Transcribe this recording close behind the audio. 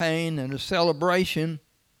pain and a celebration.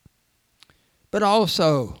 But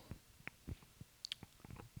also,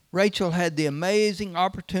 Rachel had the amazing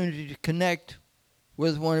opportunity to connect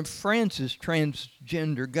with one of France's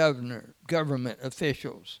transgender government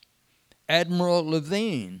officials, Admiral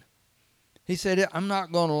Levine. He said, I'm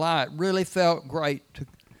not going to lie, it really felt great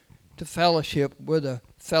to fellowship with a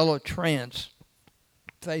fellow trans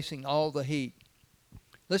facing all the heat.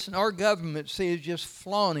 Listen, our government, see, is just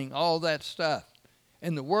flaunting all that stuff.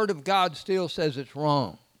 And the Word of God still says it's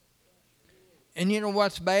wrong. And you know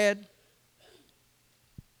what's bad?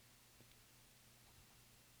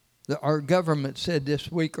 Our government said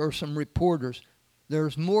this week, or some reporters,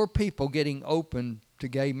 there's more people getting open to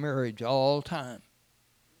gay marriage all the time.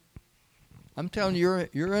 I'm telling you,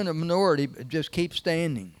 you're in a minority, but just keep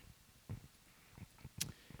standing.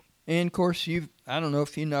 And of course, I don't know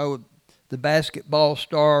if you know, the basketball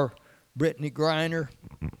star Brittany Griner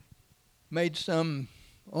made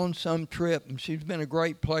on some trip, and she's been a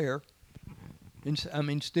great player.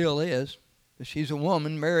 Still is. But she's a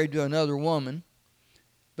woman married to another woman.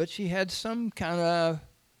 But she had some kind of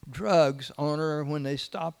drugs on her when they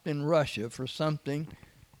stopped in Russia for something,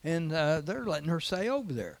 and they're letting her stay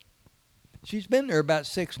over there. She's been there about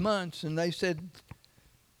 6 months, and they said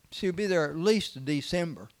she'll be there at least to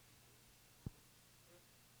December.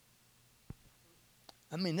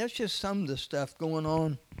 That's just some of the stuff going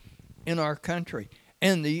on in our country.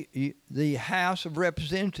 And the House of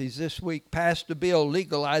Representatives this week passed a bill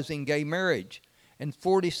legalizing gay marriage, and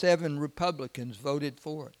 47 Republicans voted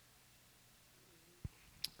for it.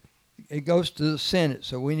 It goes to the Senate,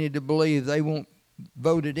 so we need to believe they won't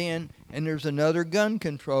vote it in. And there's another gun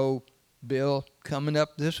control bill coming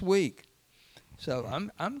up this week. So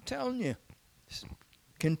I'm telling you,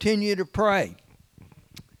 continue to pray.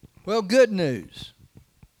 Well, good news.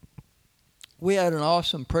 We had an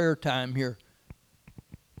awesome prayer time here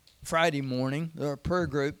Friday morning, our prayer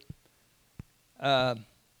group.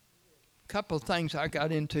 Couple of things I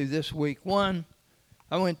got into this week. One,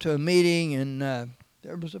 I went to a meeting, and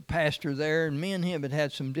there was a pastor there, and me and him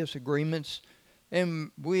had some disagreements,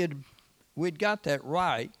 and we'd got that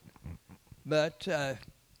right, but I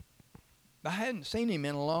hadn't seen him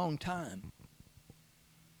in a long time.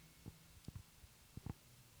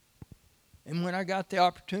 And when I got the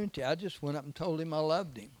opportunity, I just went up and told him I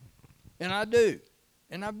loved him. And I do.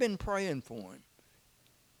 And I've been praying for him.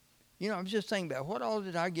 I was just thinking about what all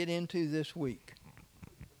did I get into this week.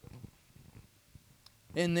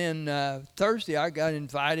 And then Thursday I got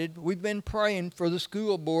invited. We've been praying for the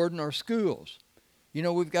school board in our schools.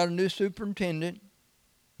 We've got a new superintendent,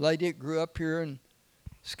 lady that grew up here in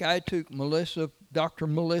Skiatook, Dr.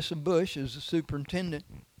 Melissa Bush is the superintendent.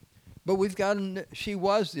 But she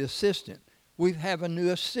was the assistant. We have a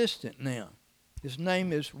new assistant now. His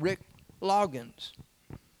name is Rick Loggins.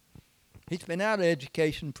 He's been out of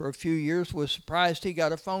education for a few years. Was surprised he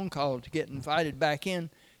got a phone call to get invited back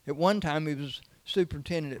in. At one time, he was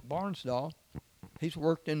superintendent at Barnsdall. He's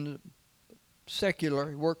worked in the secular.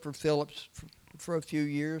 He worked for Phillips for a few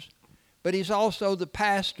years. But he's also the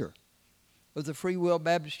pastor of the Free Will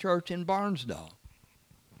Baptist Church in Barnsdall.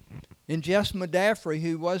 And Jess Madaffrey,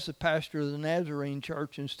 who was the pastor of the Nazarene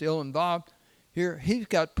Church and still involved here, he's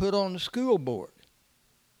got put on the school board.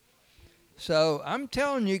 So I'm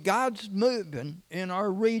telling you, God's moving in our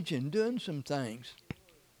region, doing some things.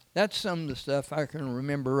 That's some of the stuff I can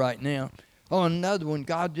remember right now. Oh, another one,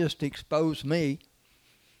 God just exposed me.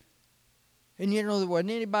 And there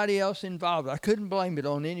wasn't anybody else involved. I couldn't blame it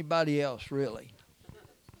on anybody else, really.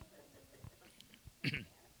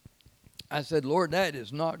 I said, Lord, that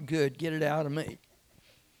is not good. Get it out of me.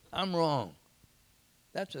 I'm wrong.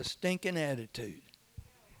 That's a stinking attitude.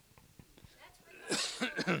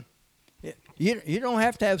 You don't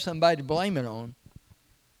have to have somebody to blame it on.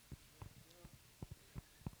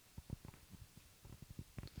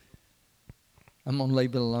 I'm going to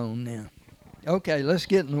leave it alone now. Okay, let's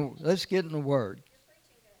get in the Word.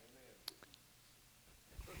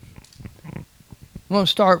 I'm going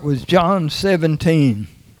to start with John 17.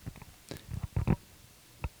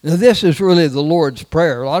 Now, this is really the Lord's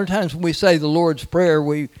Prayer. A lot of times when we say the Lord's Prayer,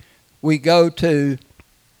 we go to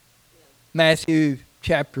Matthew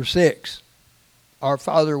chapter 6, our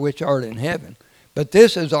Father which art in heaven. But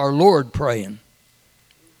this is our Lord praying.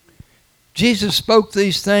 Jesus spoke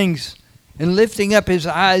these things, and lifting up his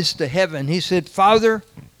eyes to heaven, he said, Father,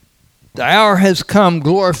 the hour has come,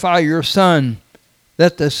 glorify your Son,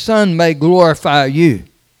 that the Son may glorify you.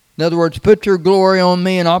 In other words, put your glory on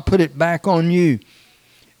me and I'll put it back on you.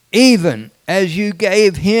 Even as you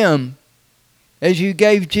gave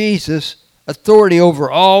Jesus authority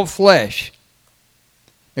over all flesh.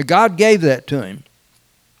 Now God gave that to him.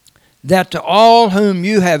 that to all whom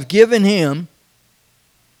you have given him,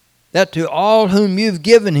 that to all whom you've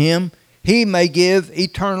given him, he may give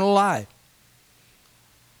eternal life.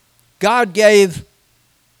 God gave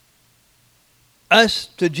us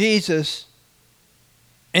to Jesus,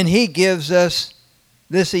 and he gives us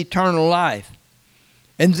this eternal life.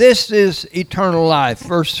 And this is eternal life,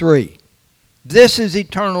 verse 3. This is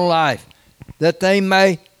eternal life, that they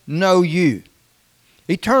may know you.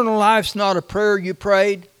 Eternal life's not a prayer you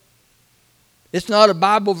prayed. It's not a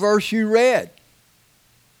Bible verse you read.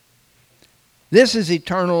 This is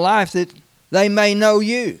eternal life, that they may know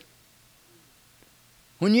you.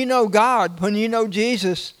 When you know God, when you know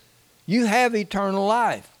Jesus, you have eternal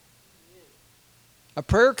life. A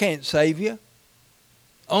prayer can't save you.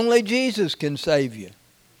 Only Jesus can save you.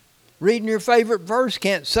 Reading your favorite verse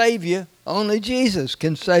can't save you. Only Jesus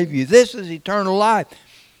can save you. This is eternal life,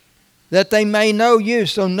 that they may know you.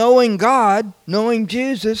 So knowing God, knowing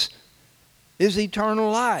Jesus, is eternal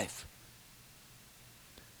life.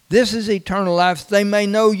 This is eternal life, they may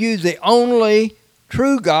know you, the only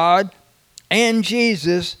true God, and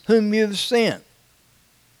Jesus, whom you've sent.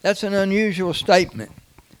 That's an unusual statement.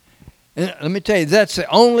 And let me tell you, that's the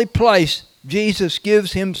only place Jesus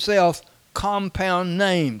gives himself compound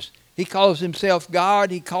names. He calls himself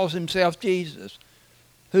God. He calls himself Jesus,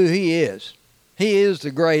 who he is. He is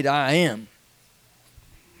the great I am.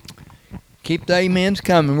 Keep the amens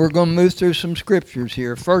coming. We're going to move through some scriptures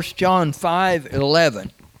here. 1 John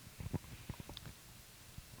 5:11.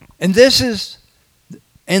 And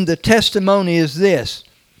the testimony is this,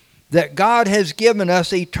 that God has given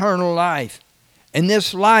us eternal life, and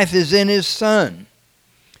this life is in his Son.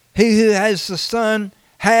 He who has the Son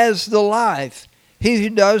has the life. He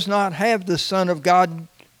who does not have the Son of God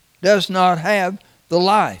does not have the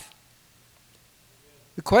life.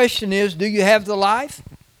 The question is, do you have the life?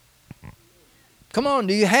 Come on,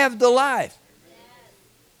 do you have the life?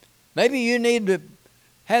 Maybe you need to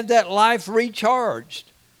have that life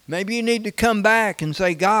recharged. Maybe you need to come back and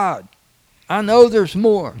say, God, I know there's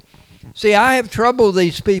more. See, I have trouble with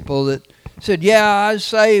these people that said, yeah, I was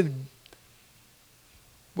saved.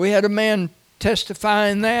 We had a man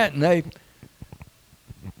testifying that, and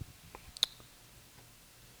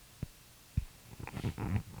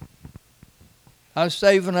I was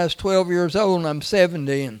saved when I was 12 years old, and I'm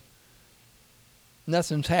 70, and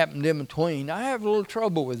nothing's happened in between. I have a little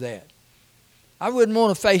trouble with that. I wouldn't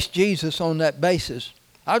want to face Jesus on that basis.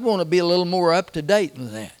 I'd want to be a little more up to date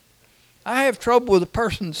than that. I have trouble with a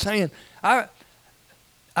person saying, I've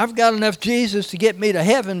got enough Jesus to get me to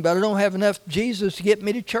heaven, but I don't have enough Jesus to get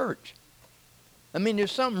me to church. I mean,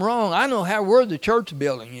 there's something wrong. I know where the church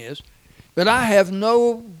building is, but I have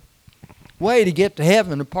no way to get to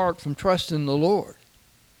heaven apart from trusting the Lord.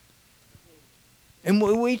 And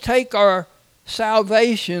when we take our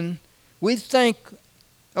salvation, we think,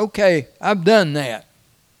 okay, I've done that.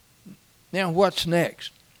 Now what's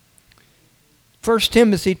next? 1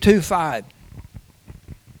 Timothy 2:5.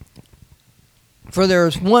 For there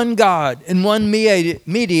is one God and one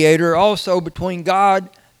mediator also between God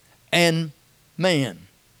and man.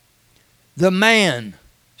 The man,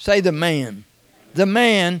 say the man. The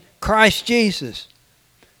man, Christ Jesus.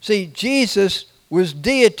 See, Jesus was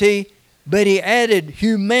deity, but he added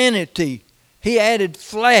humanity. He added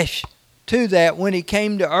flesh to that when he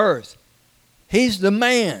came to earth. He's the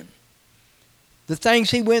man. The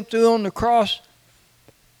things he went through on the cross,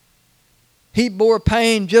 he bore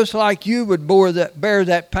pain just like you would bear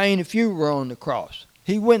that pain if you were on the cross.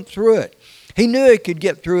 He went through it. He knew he could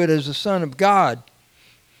get through it as the Son of God.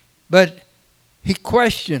 But he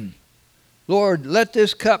questioned, Lord, let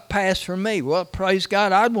this cup pass from me. Well, praise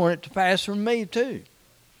God, I'd want it to pass from me too.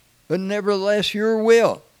 But nevertheless, your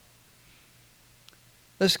will.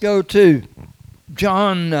 Let's go to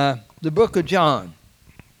John, the book of John,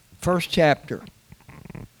 first chapter.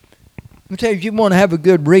 Let me tell you, if you want to have a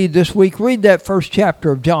good read this week, read that first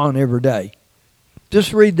chapter of John every day.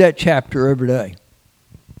 Just read that chapter every day.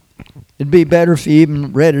 It'd be better if you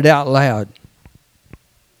even read it out loud.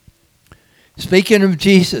 Speaking of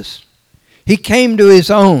Jesus, he came to his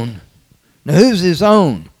own. Now, who's his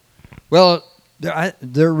own? Well,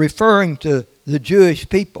 they're referring to the Jewish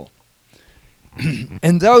people.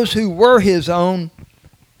 And those who were his own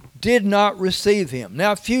did not receive him.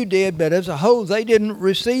 Now, a few did, but as a whole, they didn't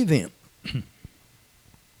receive him.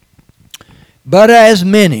 But as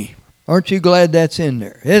many, aren't you glad that's in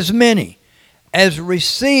there? As many as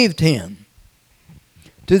received him,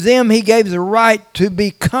 to them he gave the right to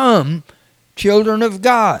become children of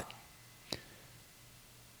God.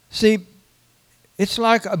 See, it's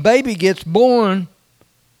like a baby gets born,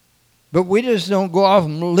 but we just don't go off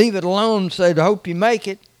and leave it alone and say, I hope you make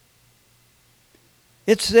it.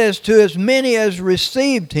 it says, to as many as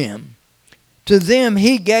received him, to them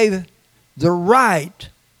he gave the right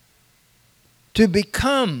to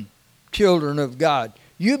become children of God.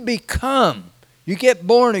 You become. You get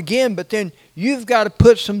born again, but then you've got to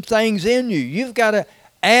put some things in you. You've got to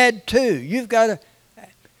add to. You've got to.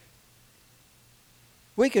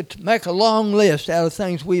 We could make a long list out of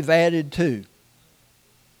things we've added to.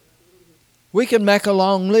 We could make a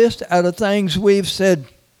long list out of things we've said.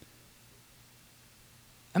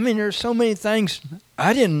 I mean, there's so many things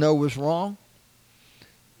I didn't know was wrong.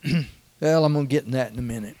 Well, I'm going to get in that in a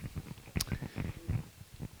minute.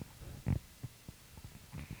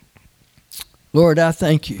 Lord, I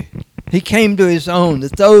thank you. He came to his own,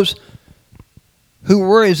 that those who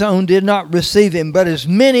were his own did not receive him, but as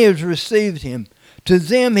many as received him, to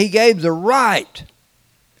them he gave the right.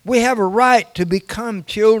 We have a right to become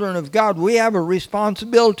children of God. We have a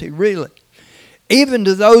responsibility, really. Even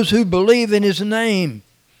to those who believe in his name,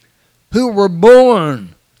 who were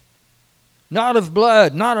born not of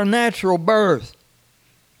blood, not a natural birth,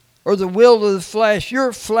 or the will of the flesh.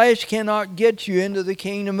 Your flesh cannot get you into the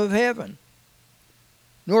kingdom of heaven,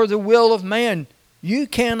 nor the will of man. You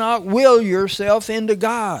cannot will yourself into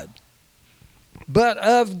God, but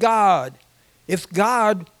of God. If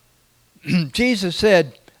God, Jesus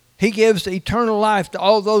said, he gives eternal life to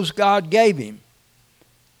all those God gave him.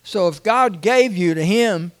 So if God gave you to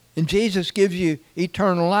him, and Jesus gives you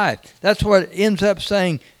eternal life, that's what it ends up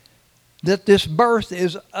saying, that this birth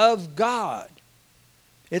is of God.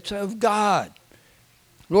 It's of God.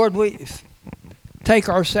 Lord, we take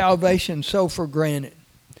our salvation so for granted.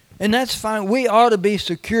 And that's fine. We ought to be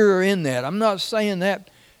secure in that. I'm not saying that.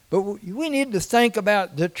 But we need to think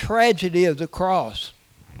about the tragedy of the cross.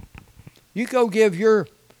 You go give your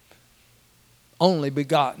only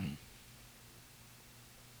begotten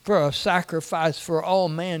for a sacrifice for all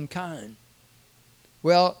mankind.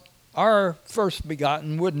 Well, our first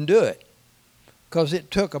begotten wouldn't do it because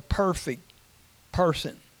it took a perfect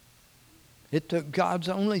person. It took God's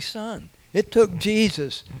only Son. It took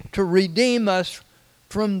Jesus to redeem us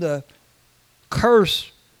from the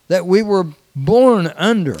curse that we were born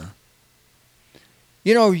under.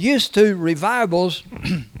 You know, used to revivals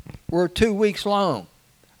were 2 weeks long.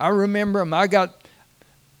 I remember them. I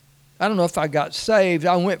don't know if I got saved.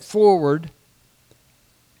 I went forward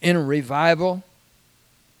in a revival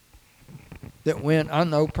that went, I don't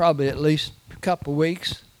know, probably at least a couple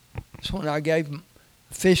weeks. That's when I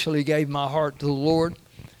officially gave my heart to the Lord.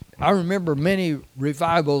 I remember many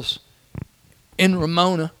revivals in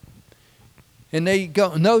Ramona. And they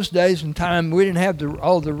go in those days and time, we didn't have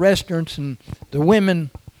all the restaurants, and the women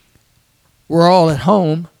were all at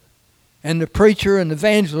home, and the preacher and the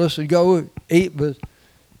evangelist would go eat with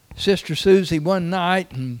Sister Susie one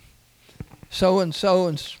night, and so.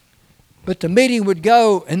 But the meeting would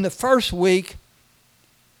go, and the first week,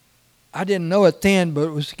 I didn't know it then, but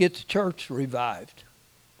it was to get the church revived.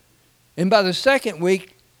 And by the second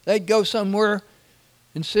week, they'd go somewhere,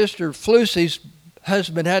 and Sister Flusie's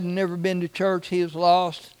husband hadn't never been to church. He was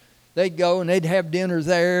lost. They'd go and they'd have dinner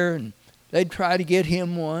there, and they'd try to get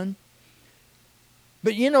him one.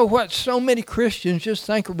 But you know what? So many Christians just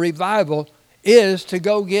think a revival is to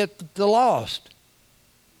go get the lost.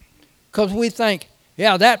 Because we think,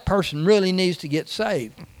 yeah, that person really needs to get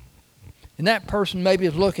saved. And that person maybe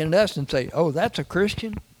is looking at us and say, oh, that's a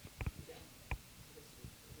Christian?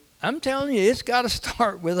 I'm telling you, it's got to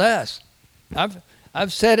start with us.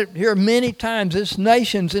 I've said it here many times. This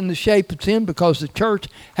nation's in the shape it's in because the church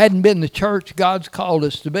hadn't been the church God's called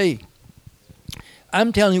us to be.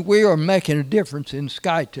 I'm telling you, we are making a difference in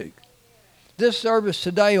Skiatook. This service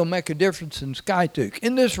today will make a difference in Skiatook,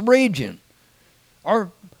 in this region. Our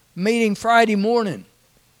meeting Friday morning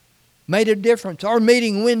made a difference. Our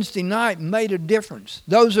meeting Wednesday night made a difference.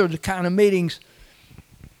 Those are the kind of meetings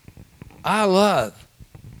I love.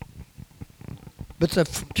 But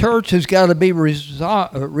the church has got to be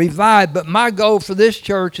revived. But my goal for this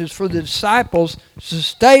church is for the disciples to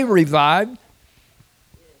stay revived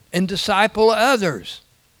and disciple others.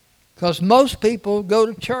 Because most people go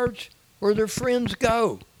to church where their friends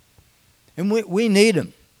go. And we need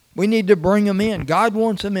them. We need to bring them in. God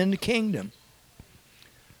wants them in the kingdom.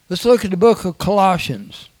 Let's look at the book of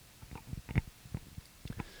Colossians,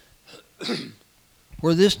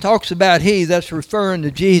 where this talks about he, that's referring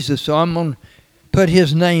to Jesus. So I'm going to put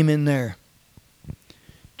his name in there.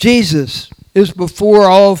 Jesus is before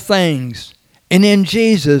all things, and in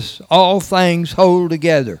Jesus all things hold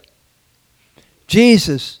together.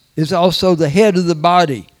 Jesus is also the head of the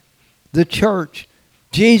body, the church.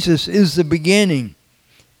 Jesus is the beginning,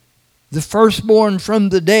 the firstborn from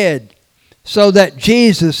the dead, so that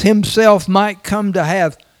Jesus himself might come to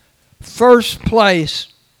have first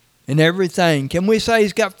place in everything. Can we say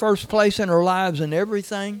he's got first place in our lives in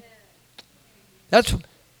everything? That's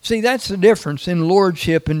the difference in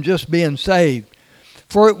lordship and just being saved.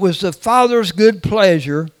 For it was the Father's good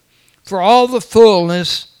pleasure for all the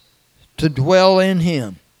fullness to dwell in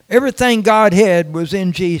him. Everything God had was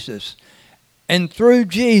in Jesus. And through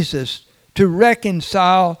Jesus to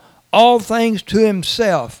reconcile all things to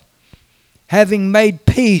himself, having made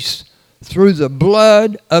peace through the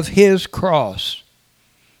blood of his cross.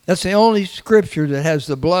 That's the only scripture that has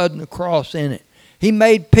the blood and the cross in it. He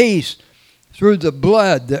made peace through the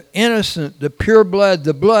blood, the innocent, the pure blood,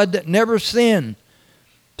 the blood that never sinned,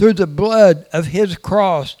 through the blood of his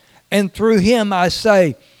cross. And through him, I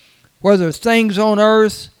say, whether things on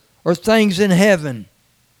earth or things in heaven.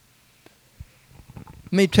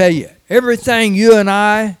 Let me tell you, everything you and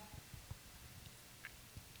I,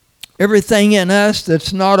 everything in us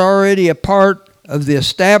that's not already a part of the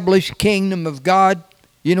established kingdom of God,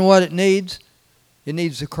 you know what it needs? It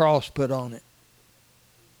needs the cross put on it.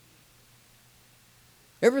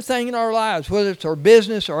 Everything in our lives, whether it's our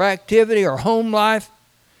business, our activity, our home life.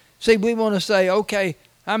 See, we want to say, okay,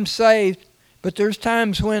 I'm saved, but there's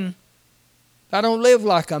times when I don't live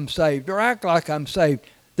like I'm saved or act like I'm saved.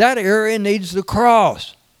 That area needs the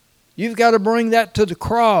cross. You've got to bring that to the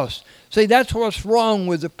cross. See, that's what's wrong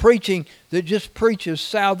with the preaching that just preaches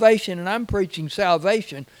salvation. And I'm preaching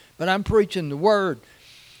salvation, but I'm preaching the Word.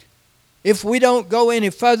 If we don't go any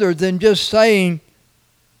further than just saying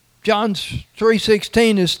John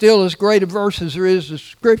 3:16 is still as great a verse as there is the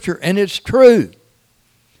Scripture, and it's true.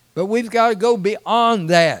 But we've got to go beyond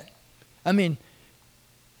that. I mean,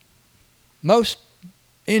 most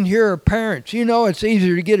in here are parents. You know it's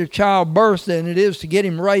easier to get a child birthed than it is to get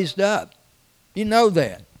him raised up. You know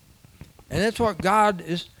that. And that's what God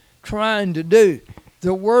is trying to do.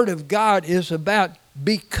 The Word of God is about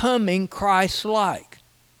becoming Christ-like.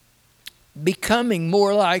 Becoming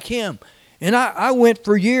more like Him. And I went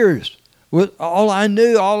for years with all I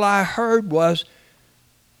knew, all I heard was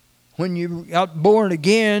when you got born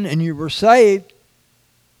again and you were saved,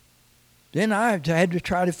 then I had to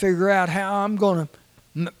try to figure out how I'm going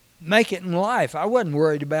to make it in life. I wasn't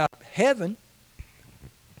worried about heaven.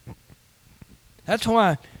 That's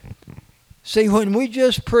why, see, when we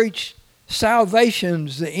just preach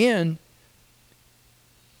salvation's the end,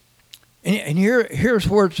 and here's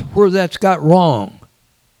where that's got wrong.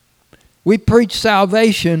 We preach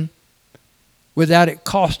salvation without it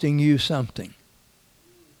costing you something.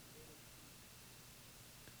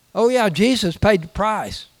 Oh yeah, Jesus paid the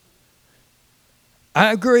price.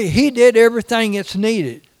 I agree. He did everything that's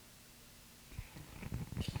needed.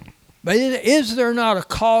 But is there not a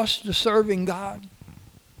cost to serving God?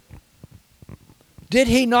 Did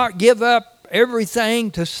He not give up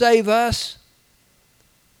everything to save us?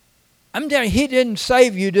 I'm telling you, He didn't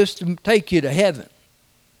save you just to take you to heaven.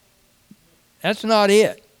 That's not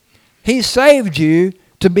it. He saved you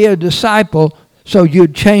to be a disciple so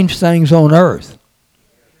you'd change things on earth.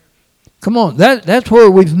 Come on, that's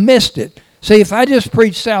where we've missed it. See, if I just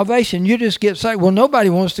preach salvation, you just get saved. Well,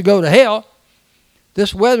 nobody wants to go to hell.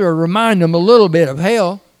 This weather will remind them a little bit of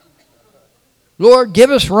hell. Lord,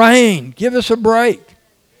 give us rain. Give us a break.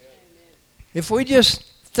 If we just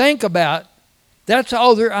think about, that's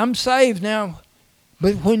all there, I'm saved now.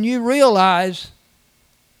 But when you realize,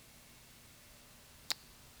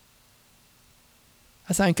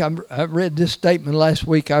 I think I read this statement last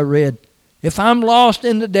week. I read, if I'm lost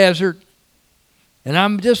in the desert and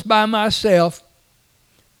I'm just by myself,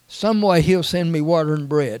 some way He'll send me water and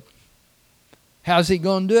bread. How's He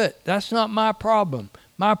going to do it? That's not my problem.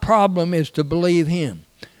 My problem is to believe Him.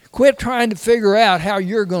 Quit trying to figure out how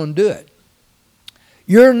you're going to do it.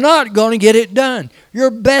 You're not going to get it done.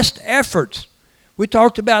 Your best efforts. We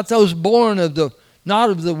talked about those born of the, not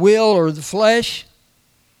of the will or the flesh.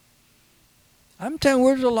 I'm telling you,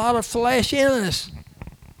 there's a lot of flesh in us.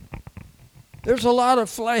 There's a lot of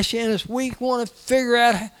flesh in us. We want to figure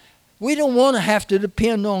out, we don't want to have to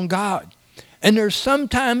depend on God. And there's some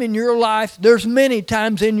time in your life, there's many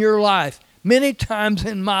times in your life, many times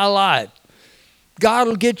in my life, God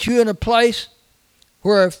will get you in a place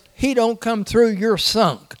where if He don't come through, you're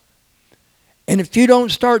sunk. And if you don't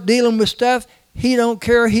start dealing with stuff, He don't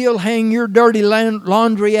care. He'll hang your dirty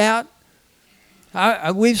laundry out.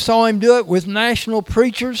 We saw Him do it with national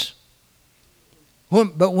preachers.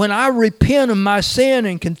 But when I repent of my sin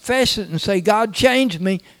and confess it and say, God, change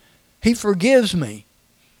me, He forgives me.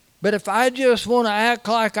 But if I just want to act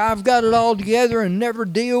like I've got it all together and never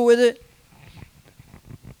deal with it,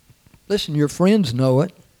 listen, your friends know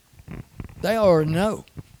it. They already know.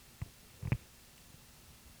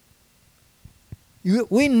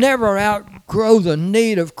 We never outgrow the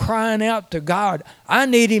need of crying out to God. I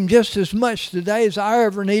need Him just as much today as I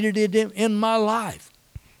ever needed it in my life.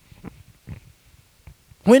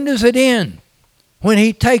 When does it end? When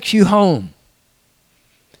He takes you home.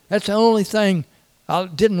 That's the only thing I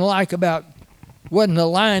didn't like about, wasn't a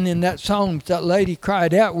line in that song that lady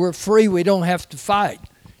cried out, we're free, we don't have to fight.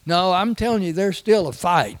 No, I'm telling you, there's still a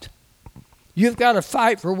fight. You've got to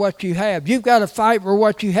fight for what you have. You've got to fight for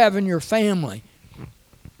what you have in your family.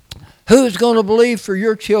 Who's going to believe for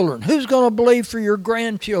your children? Who's going to believe for your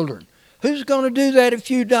grandchildren? Who's going to do that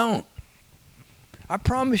if you don't? I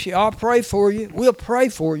promise you, I'll pray for you. We'll pray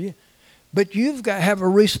for you. But you've got to have a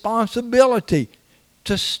responsibility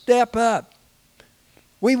to step up.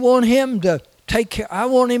 We want Him to take care. I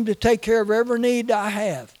want Him to take care of every need I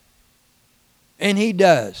have. And He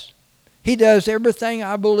does. He does everything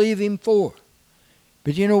I believe Him for.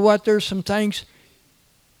 But you know what? There's some things.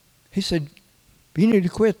 He said, you need to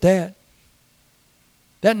quit that.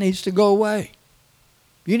 That needs to go away.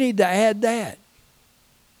 You need to add that.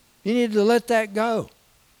 You need to let that go.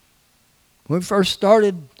 When we first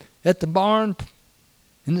started at the barn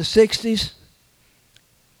in the 60s,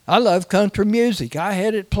 I loved country music. I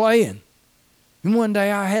had it playing. And one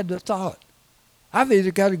day I had the thought, I've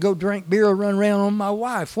either got to go drink beer or run around on my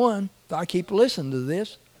wife. One, if I keep listening to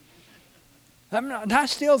this. I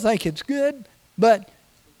still think it's good, but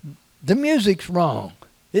the music's wrong.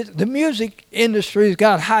 The music industry's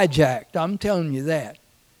got hijacked. I'm telling you that.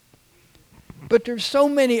 But there's so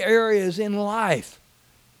many areas in life.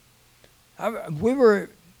 We were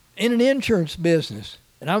in an insurance business,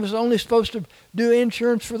 and I was only supposed to do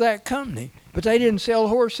insurance for that company, but they didn't sell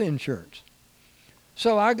horse insurance.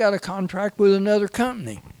 So I got a contract with another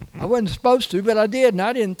company. I wasn't supposed to, but I did, and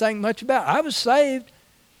I didn't think much about it. I was saved,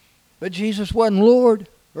 but Jesus wasn't Lord,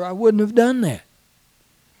 or I wouldn't have done that.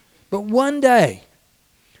 But one day,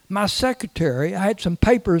 my secretary, I had some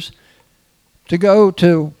papers to go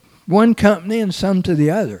to one company and some to the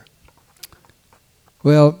other.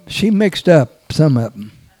 Well, she mixed up some of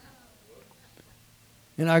them.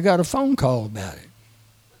 And I got a phone call about it.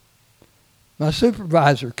 My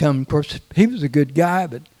supervisor come, of course, he was a good guy,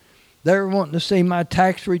 but they were wanting to see my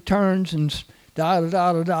tax returns and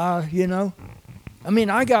da-da-da-da-da, you know. I mean,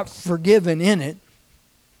 I got forgiven in it.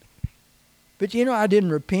 But, you know, I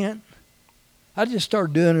didn't repent. I just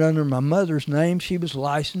started doing it under my mother's name. She was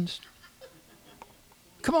licensed.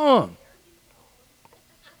 Come on.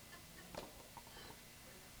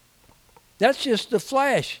 That's just the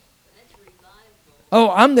flesh.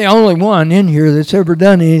 Oh, I'm the only one in here that's ever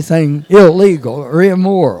done anything illegal or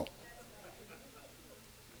immoral.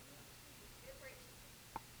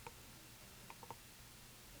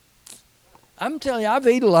 I'm telling you, I've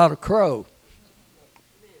eaten a lot of crow.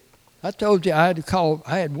 I told you I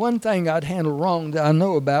had one thing I'd handled wrong that I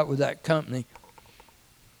know about with that company.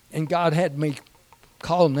 And God had me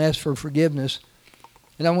call and ask for forgiveness.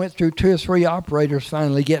 And I went through 2 or 3 operators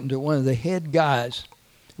finally getting to one of the head guys.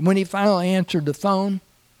 And when he finally answered the phone,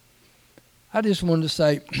 I just wanted to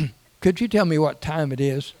say, could you tell me what time it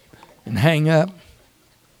is? And hang up.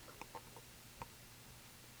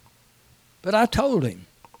 But I told him.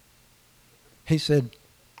 He said,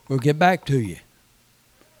 we'll get back to you.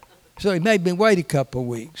 So he made me wait a couple of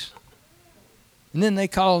weeks. And then they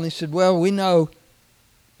called and he said, well, we know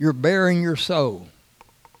you're bearing your soul.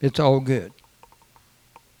 It's all good.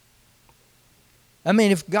 I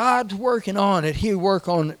mean, if God's working on it, He'll work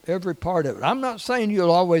on every part of it. I'm not saying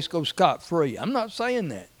you'll always go scot-free. I'm not saying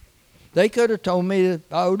that. They could have told me that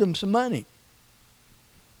I owed them some money,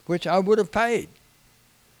 which I would have paid.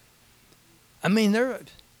 I mean,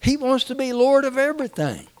 He wants to be Lord of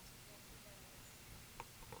everything.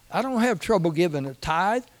 I don't have trouble giving a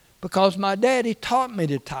tithe because my daddy taught me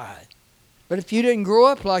to tithe. But if you didn't grow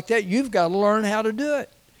up like that, you've got to learn how to do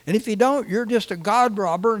it. And if you don't, you're just a God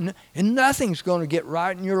robber, and nothing's going to get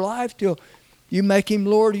right in your life till you make Him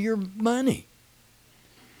Lord of your money.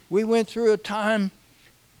 We went through a time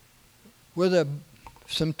with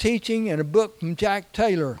some teaching and a book from Jack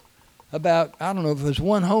Taylor about, I don't know if it was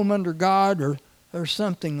One Home Under God or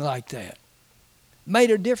something like that. Made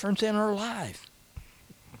a difference in our life.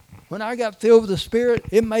 When I got filled with the Spirit,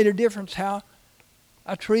 it made a difference how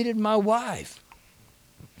I treated my wife.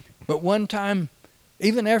 But one time,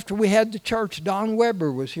 even after we had the church, Don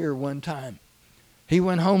Weber was here one time. He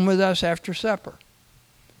went home with us after supper.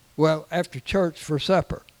 Well, after church for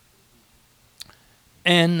supper.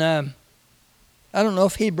 And I don't know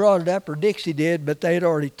if he brought it up or Dixie did, but they had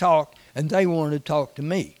already talked, and they wanted to talk to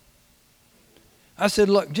me. I said,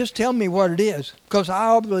 look, just tell me what it is, because I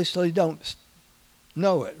obviously don't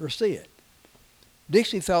know it or see it.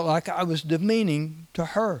 Dixie felt like I was demeaning to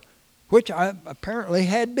her, which I apparently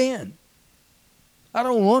had been. I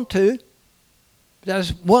don't want to.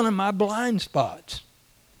 That's one of my blind spots.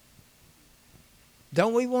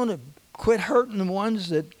 Don't we want to quit hurting the ones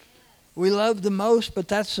that we love the most? But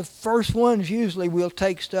that's the first ones usually we'll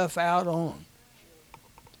take stuff out on.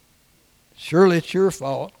 Surely it's your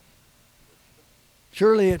fault.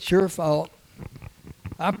 Surely it's your fault.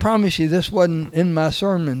 I promise you this wasn't in my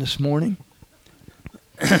sermon this morning.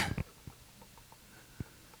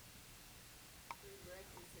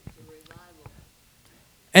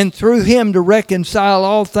 And through him to reconcile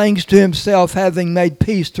all things to himself, having made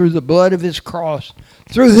peace through the blood of his cross.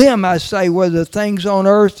 Through him, I say, whether things on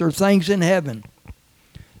earth or things in heaven.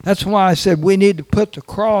 That's why I said we need to put the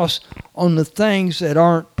cross on the things that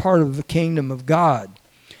aren't part of the kingdom of God.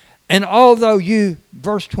 And although you,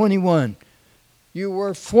 verse 21, you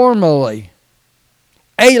were formerly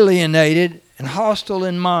alienated and hostile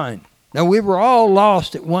in mind. Now, we were all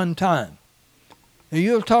lost at one time. Now,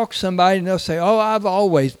 you'll talk to somebody and they'll say, oh, I've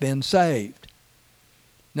always been saved.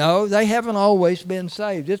 No, they haven't always been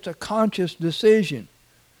saved. It's a conscious decision.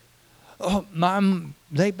 Oh,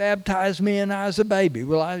 they baptized me and I was a baby.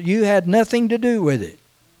 Well, you had nothing to do with it.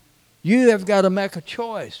 You have got to make a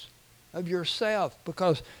choice of yourself,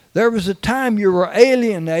 because there was a time you were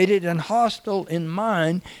alienated and hostile in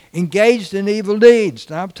mind, engaged in evil deeds.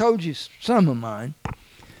 Now, I've told you some of mine.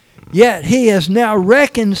 Yet he has now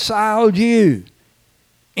reconciled you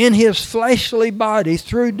in his fleshly body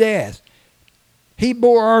through death. He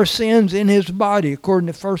bore our sins in his body,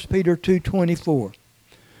 according to 1 Peter 2:24,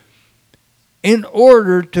 in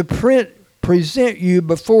order to present you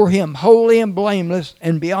before him holy and blameless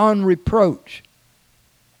and beyond reproach.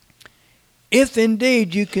 If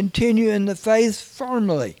indeed you continue in the faith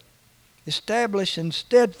firmly, established and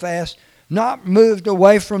steadfast, not moved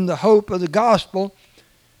away from the hope of the gospel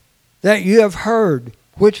that you have heard,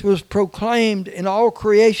 which was proclaimed in all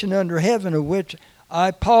creation under heaven, of which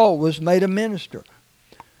I, Paul, was made a minister.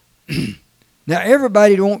 Now,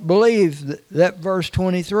 everybody don't believe that verse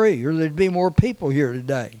 23, or there'd be more people here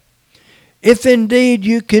today. If indeed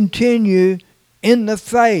you continue in the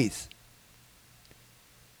faith.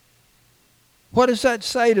 What does that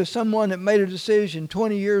say to someone that made a decision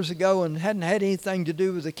 20 years ago and hadn't had anything to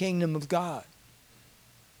do with the kingdom of God?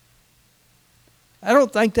 I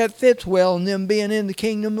don't think that fits well in them being in the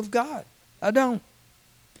kingdom of God. I don't.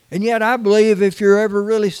 And yet I believe if you're ever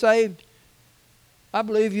really saved, I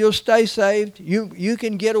believe you'll stay saved. You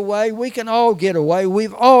can get away. We can all get away.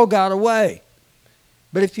 We've all got away.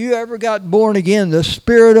 But if you ever got born again, the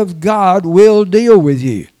Spirit of God will deal with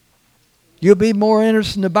you. You'll be more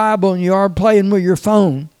interested in the Bible than you are playing with your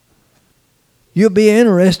phone. You'll be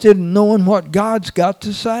interested in knowing what God's got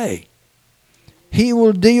to say. He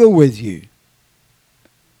will deal with you.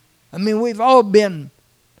 I mean, we've all been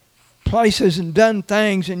places and done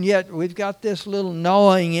things, and yet we've got this little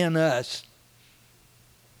gnawing in us.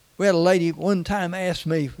 We had a lady one time ask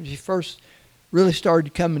me, when she first really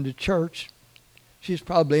started coming to church, she's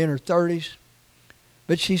probably in her 30s,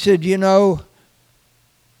 but she said, you know,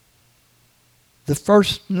 the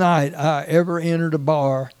first night I ever entered a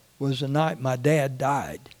bar was the night my dad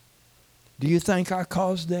died. Do you think I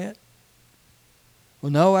caused that?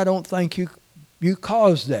 Well, no, I don't think you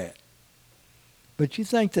caused that. But you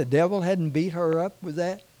think the devil hadn't beat her up with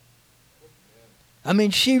that? I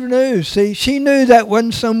mean, she knew. See, she knew that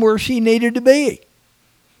wasn't somewhere she needed to be.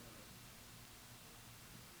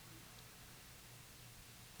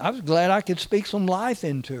 I was glad I could speak some life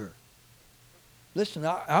into her. Listen,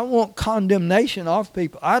 I want condemnation off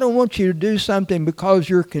people. I don't want you to do something because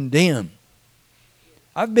you're condemned.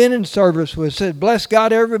 I've been in service where it said, bless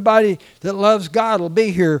God, everybody that loves God will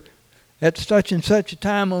be here at such and such a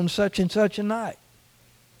time on such and such a night.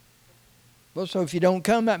 Well, so if you don't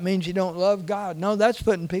come, that means you don't love God. No, that's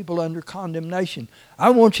putting people under condemnation. I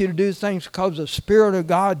want you to do things because the Spirit of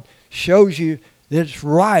God shows you that it's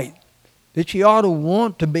right, that you ought to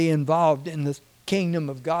want to be involved in the kingdom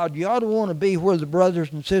of God. You ought to want to be where the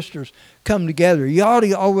brothers and sisters come together. You ought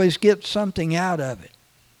to always get something out of it.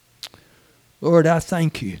 Lord, I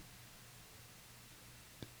thank you.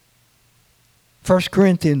 1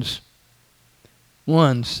 Corinthians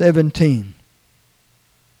 1:17.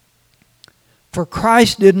 For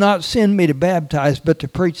Christ did not send me to baptize, but to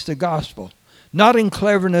preach the gospel, not in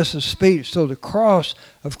cleverness of speech, so the cross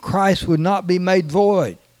of Christ would not be made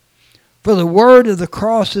void. For the word of the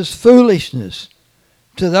cross is foolishness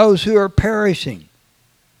to those who are perishing.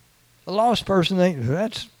 A lost person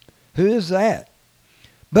thinks, who is that?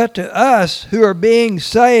 But to us who are being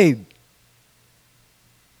saved,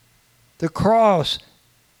 the cross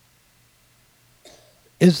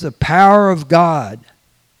is the power of God.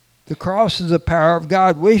 The cross is the power of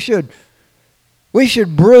God. We should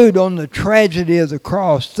brood on the tragedy of the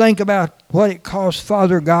cross. Think about what it cost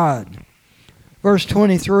Father God. Verse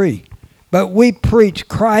 23, but we preach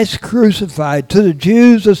Christ crucified, to the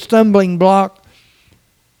Jews a stumbling block,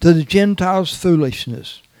 to the Gentiles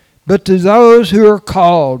foolishness. But to those who are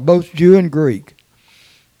called, both Jew and Greek,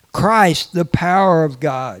 Christ the power of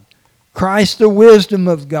God, Christ the wisdom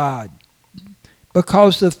of God,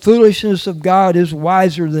 because the foolishness of God is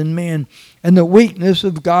wiser than men, and the weakness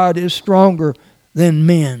of God is stronger than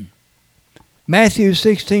men. Matthew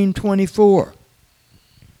 16:24.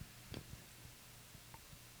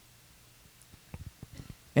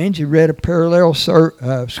 Angie read a parallel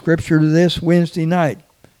scripture to this Wednesday night.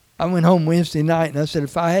 I went home Wednesday night and I said,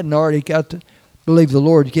 if I hadn't already got to believe the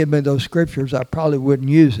Lord to give me those scriptures, I probably wouldn't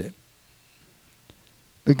use it.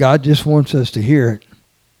 But God just wants us to hear it.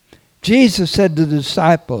 Jesus said to the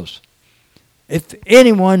disciples, if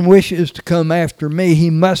anyone wishes to come after me, he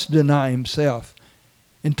must deny himself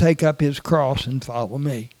and take up his cross and follow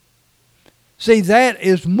me. See, that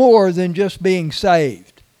is more than just being saved.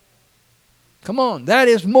 Come on, that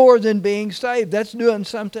is more than being saved. That's doing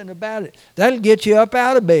something about it. That'll get you up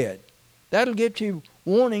out of bed. That'll get you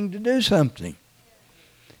wanting to do something.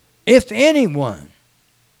 If anyone,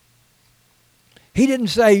 he didn't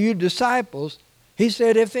say you disciples, he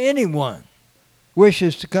said if anyone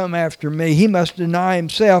wishes to come after me, he must deny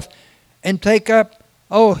himself and take up,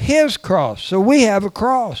 his cross. So we have a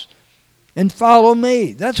cross and follow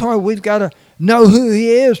me. That's why we've got to know who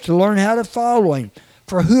he is to learn how to follow him.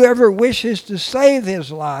 For whoever wishes to save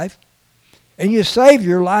his life, and you save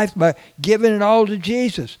your life by giving it all to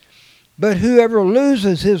Jesus. But whoever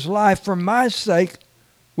loses his life for my sake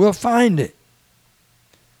will find it.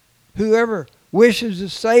 Whoever wishes to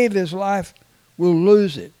save his life will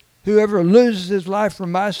lose it. Whoever loses his life for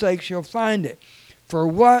my sake shall find it. For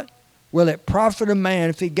what will it profit a man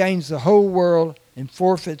if he gains the whole world and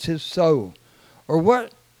forfeits his soul? Or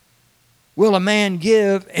what will a man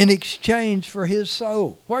give in exchange for his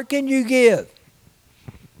soul? What can you give?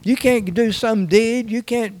 You can't do some deed. You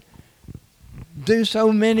can't do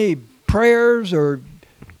so many prayers, or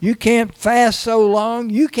you can't fast so long.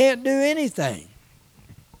 You can't do anything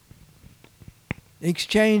in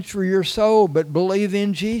exchange for your soul, but believe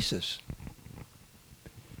in Jesus.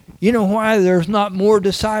 You know why there's not more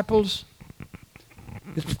disciples?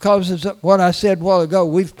 It's because of what I said a while ago.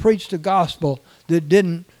 We've preached a gospel that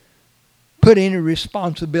didn't put any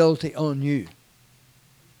responsibility on you.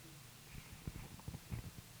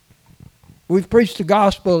 We've preached the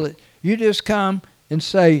gospel that you just come and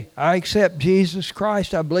say, I accept Jesus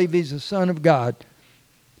Christ. I believe he's the Son of God.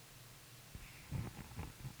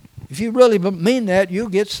 If you really mean that, you'll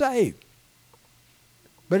get saved.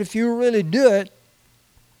 But if you really do it,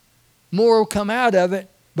 more will come out of it.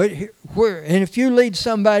 And if you lead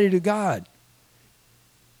somebody to God,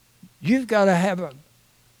 you've got to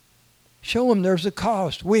show them there's a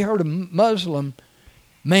cost. We heard a Muslim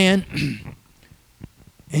man,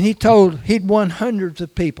 and he'd won hundreds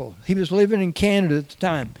of people. He was living in Canada at the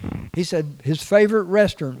time. He said his favorite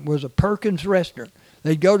restaurant was a Perkins restaurant.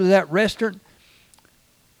 They'd go to that restaurant,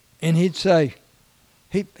 and he'd say,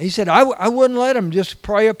 he said, I wouldn't let him just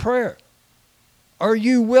pray a prayer. Are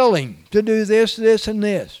you willing to do this, this, and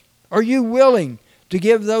this? Are you willing to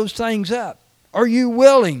give those things up? Are you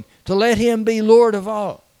willing to let him be Lord of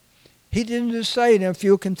all? He didn't just say, now if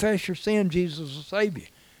you'll confess your sin, Jesus will save you,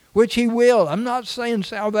 which he will. I'm not saying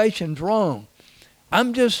salvation's wrong.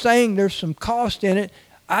 I'm just saying there's some cost in it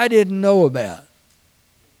I didn't know about.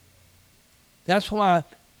 That's why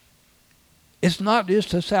it's not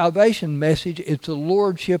just a salvation message, it's a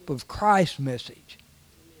Lordship of Christ message.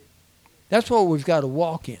 That's what we've got to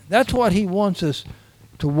walk in. That's what he wants us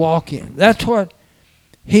to walk in. That's what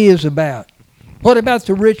he is about. What about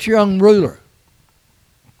the rich young ruler?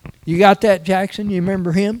 You got that, Jackson? You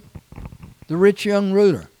remember him? The rich young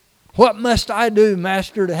ruler. What must I do,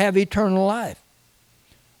 Master, to have eternal life?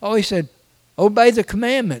 Oh, he said, obey the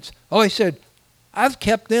commandments. Oh, he said, I've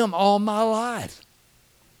kept them all my life.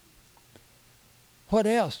 What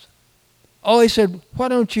else? Oh, he said, why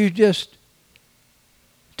don't you just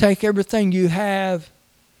take everything you have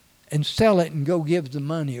and sell it and go give the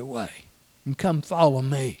money away and come follow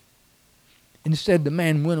me? Instead, the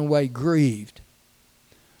man went away grieved.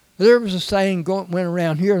 There was a saying went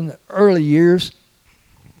around here in the early years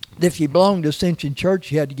that if you belonged to Ascension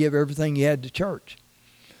Church, you had to give everything you had to church.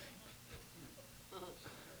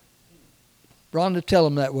 Rhonda, tell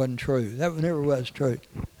them that wasn't true. That never was true.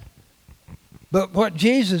 But what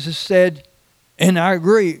Jesus has said, and I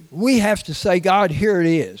agree, we have to say, God, here it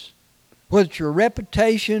is. Whether it's your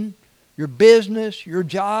reputation, your business, your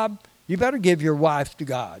job, you better give your wife to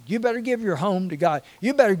God. You better give your home to God.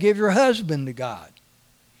 You better give your husband to God.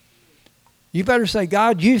 You better say,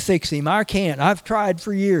 God, you fix him. I can't. I've tried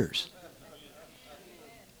for years.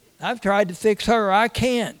 I've tried to fix her. I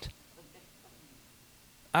can't.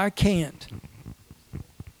 I can't.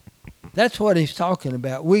 That's what he's talking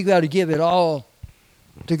about. We've got to give it all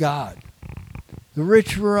to God. The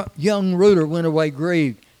rich young ruler went away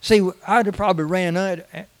grieved. See, I'd have probably ran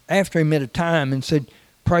after him at a time and said,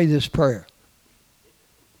 pray this prayer.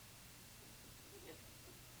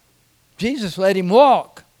 Jesus let him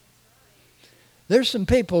walk. There's some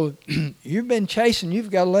people you've been chasing, you've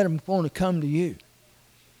got to let them want to come to you.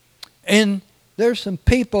 And there's some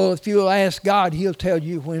people, if you'll ask God, he'll tell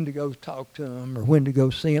you when to go talk to them or when to go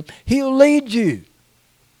see them. He'll lead you.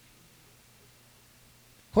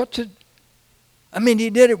 He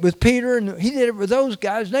did it with Peter and he did it with those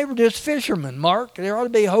guys. They were just fishermen, Mark. There ought to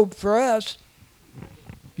be hope for us.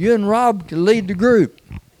 You and Rob could lead the group.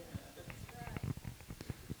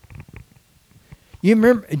 You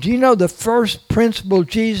remember? Do you know the first principle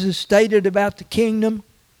Jesus stated about the kingdom?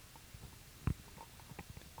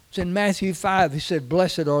 It's in Matthew 5. He said,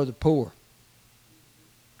 blessed are the poor.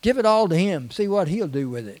 Give it all to him. See what he'll do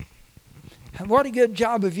with it. What a good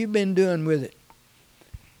job have you been doing with it.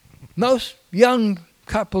 Most young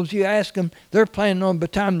couples, you ask them, they're planning on by the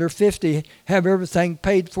time they're 50, have everything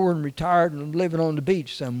paid for and retired and living on the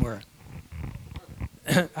beach somewhere.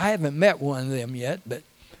 I haven't met one of them yet, but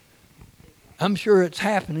I'm sure it's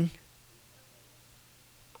happening.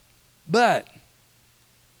 But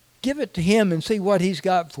give it to him and see what he's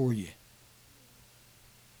got for you.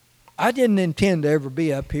 I didn't intend to ever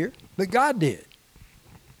be up here, but God did.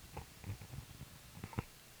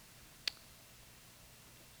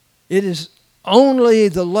 It is only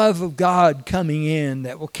the love of God coming in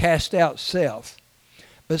that will cast out self.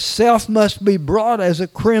 But self must be brought as a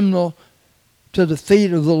criminal to the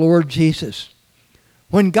feet of the Lord Jesus.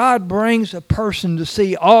 When God brings a person to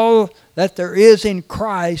see all that there is in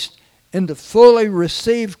Christ and to fully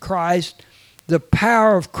receive Christ, the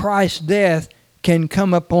power of Christ's death can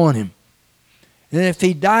come upon him. And if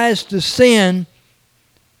he dies to sin,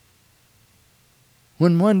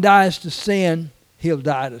 when one dies to sin, he'll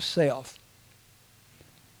die to self.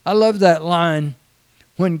 I love that line.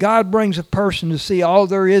 When God brings a person to see all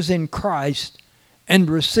there is in Christ and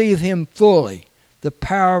receive him fully, the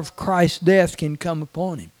power of Christ's death can come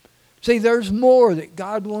upon him. See, there's more that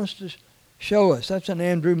God wants to show us. That's an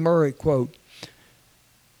Andrew Murray quote.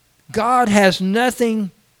 God has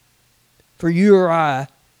nothing for you or I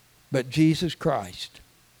but Jesus Christ.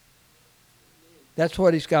 That's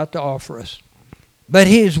what he's got to offer us. But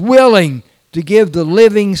he is willing to give the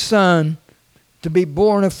living Son to be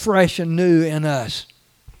born afresh and new in us.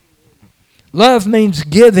 Love means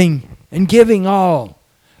giving and giving all.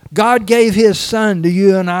 God gave his Son to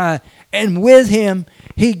you and I, and with him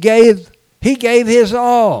he gave his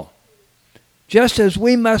all. Just as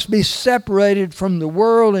we must be separated from the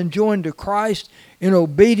world and joined to Christ in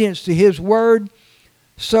obedience to his word,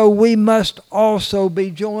 so we must also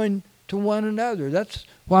be joined to one another. That's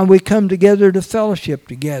why we come together to fellowship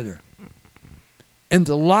together. And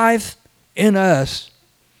the life in us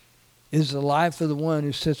is the life of the one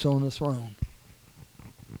who sits on the throne.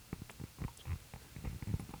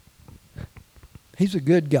 He's a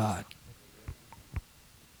good God.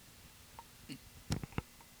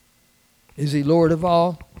 Is he Lord of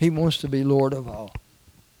all? He wants to be Lord of all.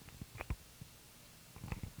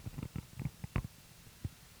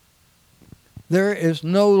 There is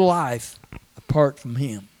no life apart from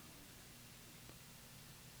him.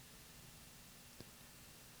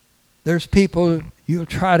 There's people you'll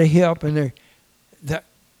try to help, and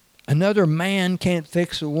another man can't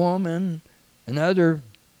fix a woman, another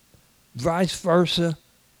vice versa.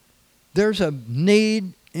 There's a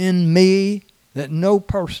need in me that no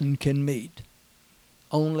person can meet.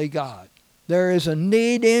 Only God. There is a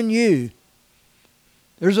need in you.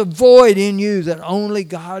 There's a void in you that only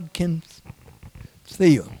God can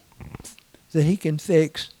feel, that he can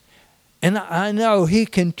fix. And I know he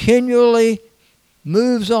continually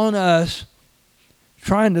moves on us,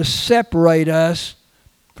 trying to separate us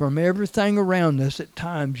from everything around us. At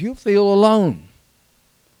times you'll feel alone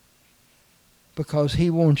because he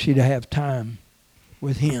wants you to have time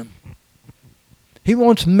with him. He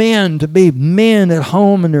wants men to be men at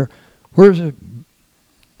home, and where's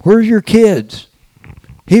your kids?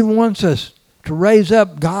 He wants us to raise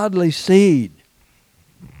up godly seed.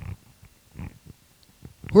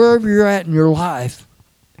 Wherever you're at in your life,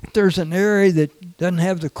 if there's an area that doesn't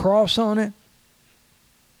have the cross on it,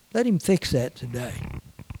 let him fix that today.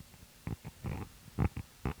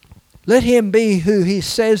 Let Him be who He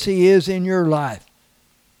says He is in your life.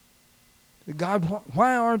 God,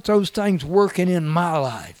 why aren't those things working in my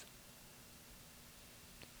life?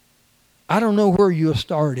 I don't know where you'll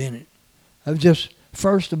start in it. Of just,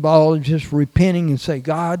 first of all, just repenting and say,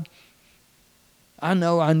 God, I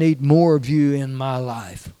know I need more of you in my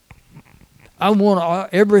life. I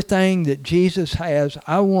want everything that Jesus has,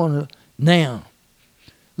 I want it now.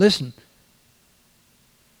 Listen,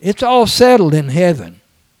 it's all settled in heaven.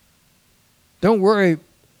 Don't worry.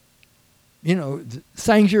 You know, the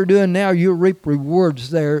things you're doing now, you'll reap rewards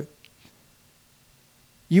there.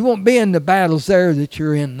 You won't be in the battles there that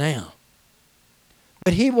you're in now.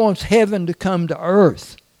 But He wants heaven to come to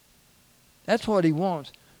earth. That's what He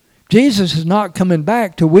wants. Jesus is not coming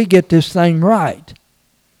back till we get this thing right.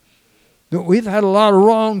 But we've had a lot of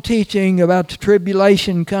wrong teaching about the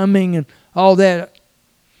tribulation coming and all that.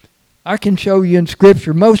 I can show you in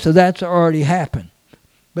Scripture, most of that's already happened.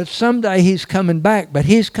 But someday He's coming back. But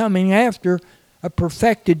He's coming after a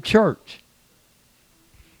perfected church.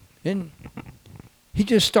 And He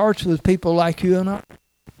just starts with people like you and I.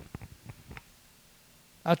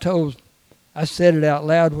 I said it out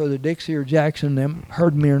loud, whether Dixie or Jackson them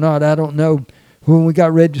heard me or not, I don't know. When we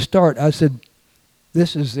got ready to start, I said,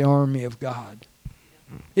 this is the army of God.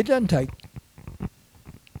 It doesn't take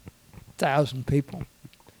 1,000 people.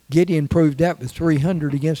 Gideon proved that with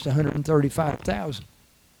 300 against 135,000.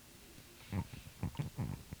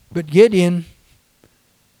 But Gideon,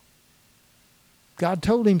 God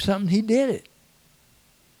told him something, he did it.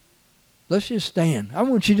 Let's just stand. I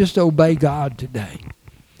want you just to obey God today.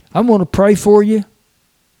 I want to pray for you.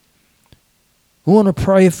 I want to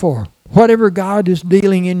pray for whatever God is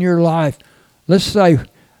dealing in your life. Let's say,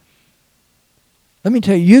 let me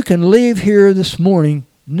tell you, you can leave here this morning,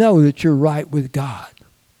 know that you're right with God.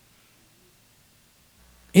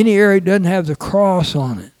 Any area that doesn't have the cross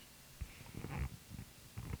on it,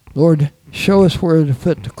 Lord, show us where to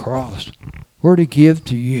put the cross, where to give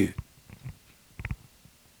to you.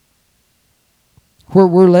 Where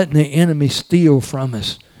we're letting the enemy steal from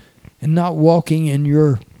us and not walking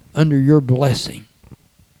in under your blessing.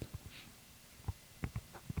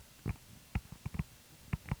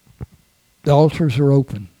 The altars are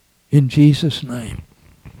open in Jesus' name.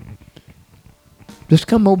 Just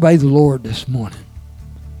come obey the Lord this morning.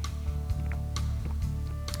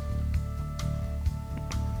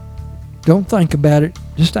 Don't think about it.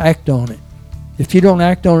 Just act on it. If you don't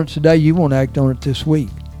act on it today, you won't act on it this week.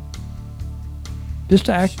 Just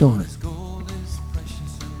act on it.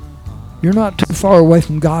 You're not too far away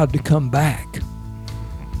from God to come back.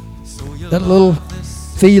 That little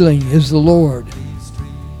feeling is the Lord.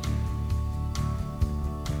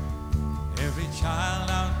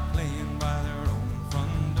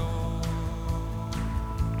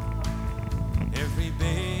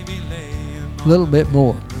 A little bit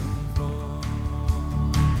more.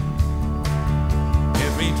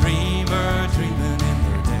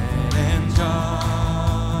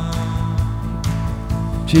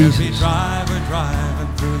 Jesus.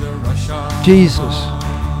 Jesus.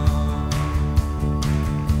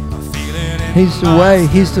 He's the way.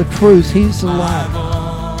 He's the truth. He's the life.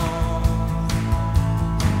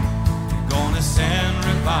 Gonna send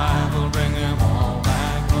revival, bring them all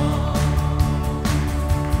back home.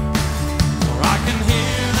 For I can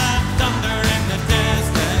hear that thunder in the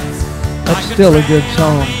distance. That's still a good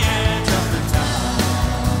song.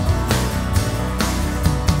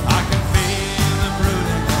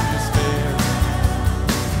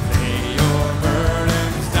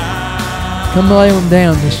 Come lay them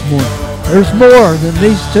down this morning. There's more than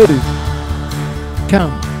these two.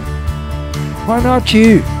 Come. Why not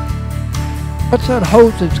you? What's that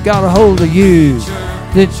hope that's got a hold of you?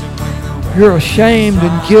 That you're ashamed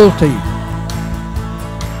and guilty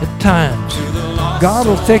at times. God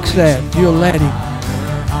will fix that if you'll let Him.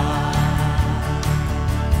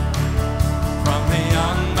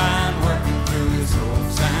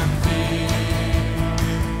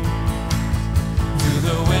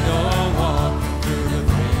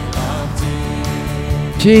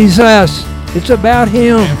 Jesus, it's about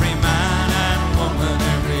Him.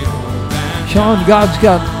 Sean, God's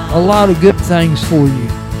got a lot of good things for you.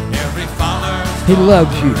 He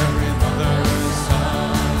loves you.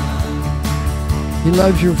 He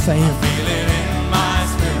loves your family.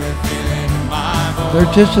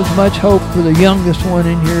 There's just as much hope for the youngest one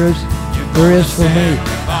in here as there is for me.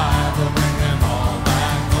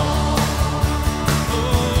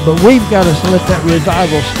 But we've got to let that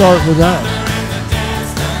revival start with us.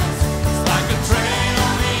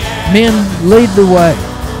 Men, lead the way.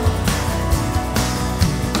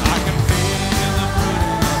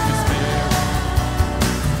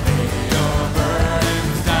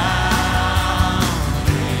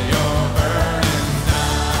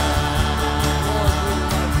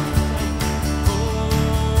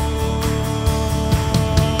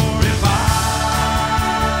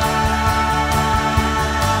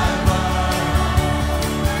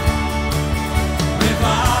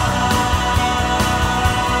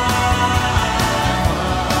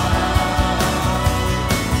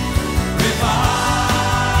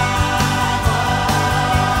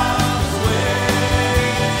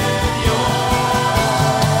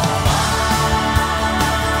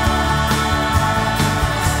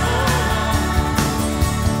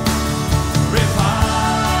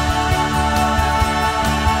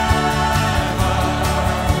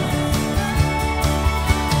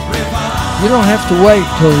 You don't have to wait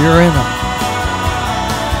till you're in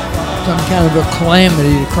some kind of a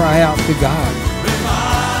calamity to cry out to God.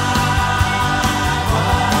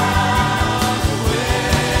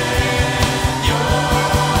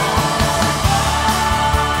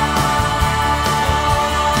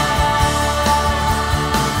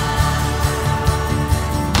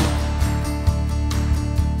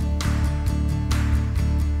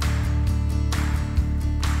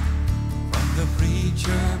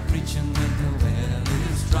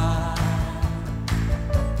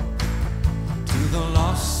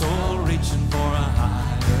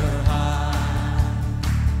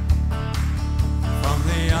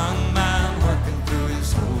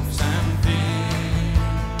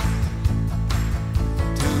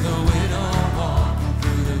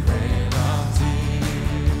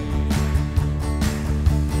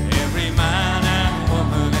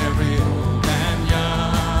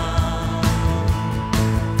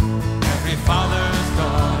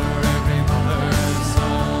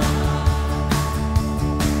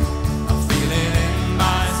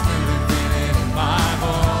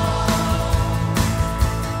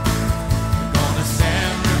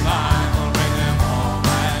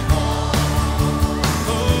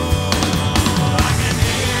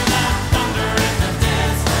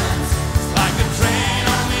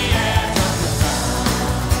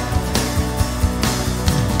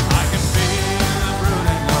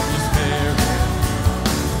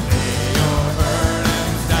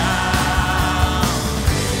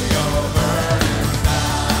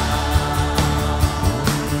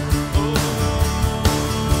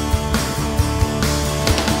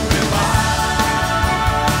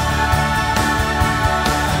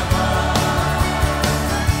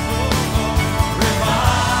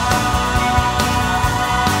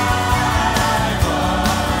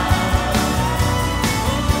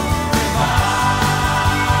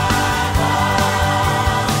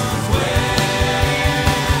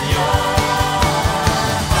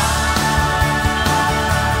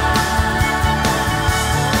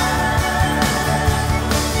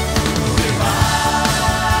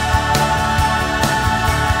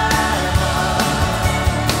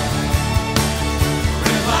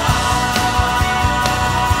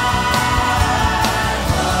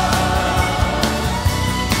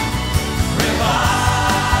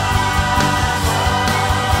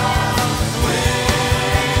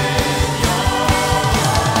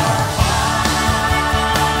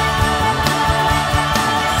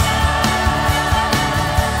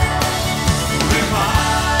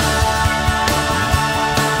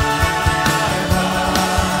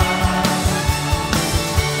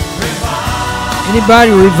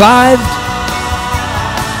 Anybody revived?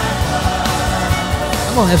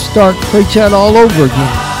 I'm going to have to start to preach that all over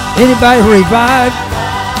again. Anybody revived?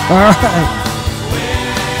 All right.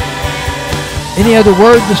 Any other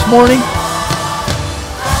word this morning?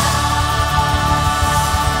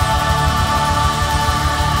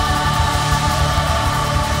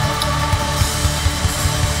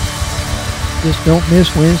 Just don't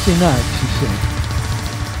miss Wednesday night, she said.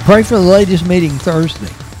 Pray for the ladies' meeting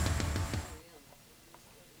Thursday.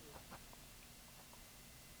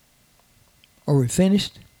 Are we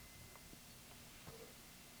finished?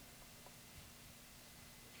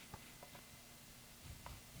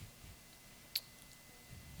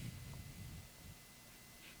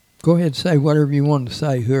 Go ahead and say whatever you want to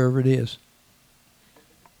say, whoever it is.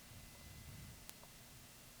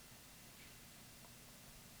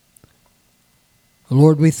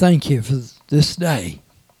 Lord, we thank you for this day.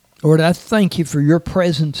 Lord, I thank you for your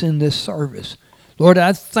presence in this service. Lord,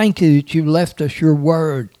 I thank you that you left us your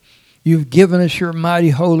word. You've given us your mighty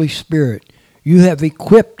Holy Spirit. You have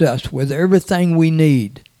equipped us with everything we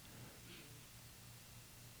need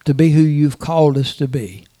to be who you've called us to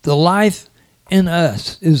be. The life in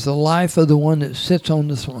us is the life of the one that sits on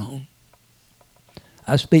the throne.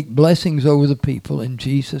 I speak blessings over the people in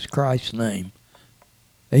Jesus Christ's name.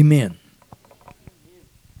 Amen.